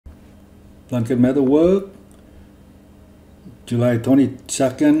BluntCut MetalWorks, July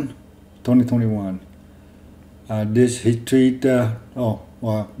 22nd, 2021. This heat treat, the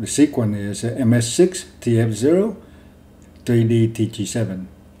sequence is MS6 TF0 3D TG7.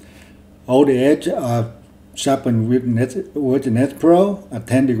 All the edges are sharpened with Net Pro at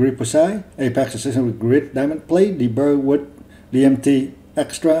 10 degrees precise, apex assisted with grit diamond plate, deburred with DMT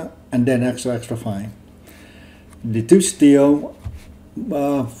extra, and then extra fine. The two steel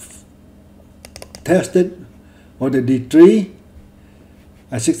tested with the D3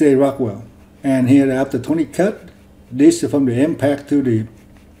 at 68 Rockwell, and here after 20 cut, this from the impact to the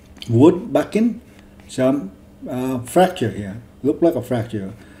wood backing, some fracture here, look like a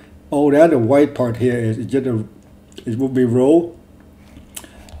fracture. All the other white part here is just it will be roll,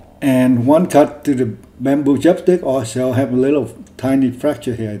 and one cut to the bamboo chopstick also have a little tiny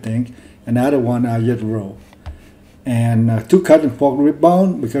fracture here, I think. Another one are just roll, and two cut in fork rib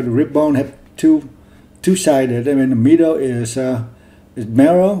bone, because the rib bone have two-sided. I mean the middle is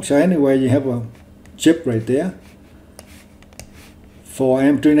marrow. So anyway, you have a chip right there. For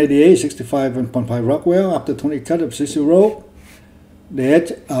M398 65.5 Rockwell, after 20 cut of scissor rope, the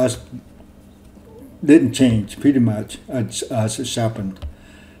edge didn't change pretty much as sharpened.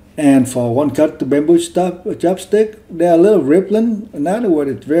 And for one cut to bamboo chopstick, they're a little rippling. In other words,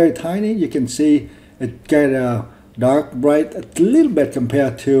 it's very tiny. You can see it got a dark, bright, a little bit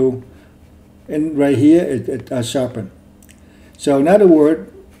compared to, and right here it sharpened. So in other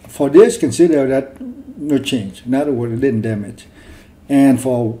words, for this, consider that no change. In other words, it didn't damage. And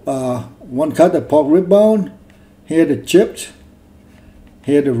for one cut of pork rib bone, here the chips,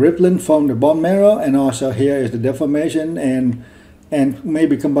 here the rippling from the bone marrow, and also here is the deformation and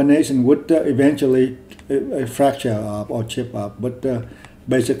maybe combination with eventually a fracture up or chip up. But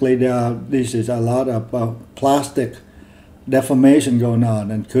basically, this is a lot of plastic deformation going on,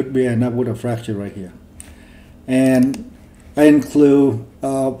 and could be end up with a fracture right here. And I include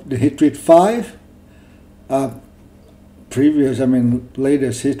the heat treat 5,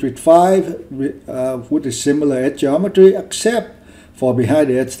 latest heat treat 5 with a similar edge geometry, except for behind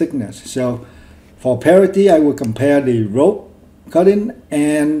the edge thickness. So for parity, I will compare the rope cutting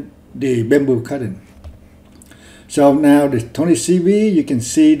and the bamboo cutting. So now the 20 CV, you can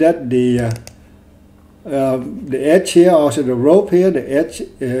see that the edge here, also the rope here, the edge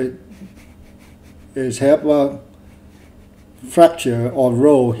is have a fracture or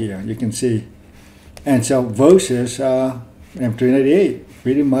roll here, you can see. And so versus M398,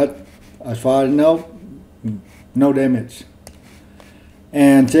 pretty much as far as no damage.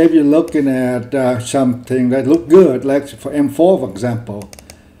 And so if you're looking at something that look good, like for M4 for example,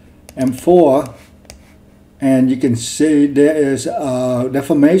 M4, and you can see there is a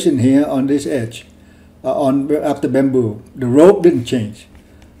deformation here on this edge, after bamboo. The rope didn't change.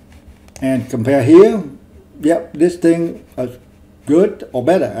 And compare here, yep, this thing is good or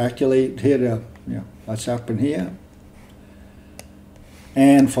better actually. Here a sharpen here.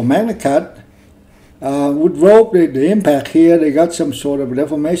 And for MagnaCut, with rope, the impact here, they got some sort of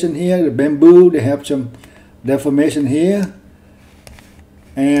deformation here. The bamboo, they have some deformation here,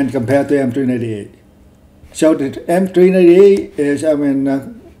 and compared to M398. So the M398 is,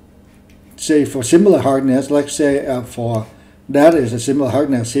 say for similar hardness, like say for that is a similar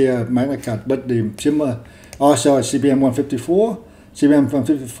hardness here, MagnaCut, but the similar also at CPM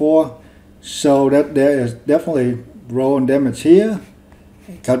 154, so that there is definitely roll and damage here,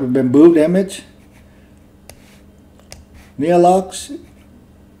 cut with bamboo damage. Near locks,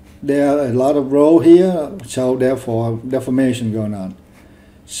 there are a lot of roll here, so therefore deformation going on.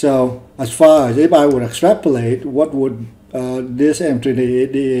 So as far as if I would extrapolate, what would this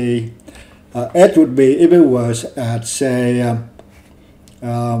M398 edge would be if it was at say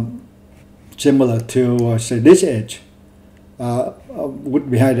similar to say this edge would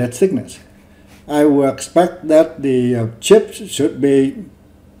be high that thickness. I would expect that the chips should be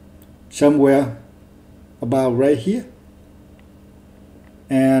somewhere about right here.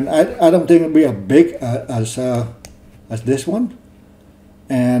 And I don't think it'll be as big as this one,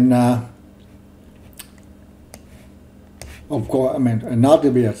 and of course, not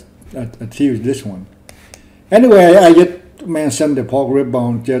to be as huge as this one. Anyway, I just mentioned the pork rib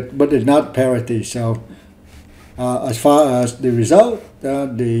bone, but it's not parity. So as far as the result,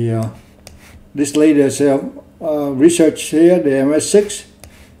 this latest research here, the MS6,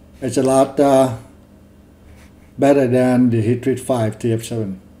 it's a lot better than the heat treat 5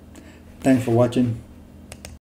 TF7. Thanks for watching.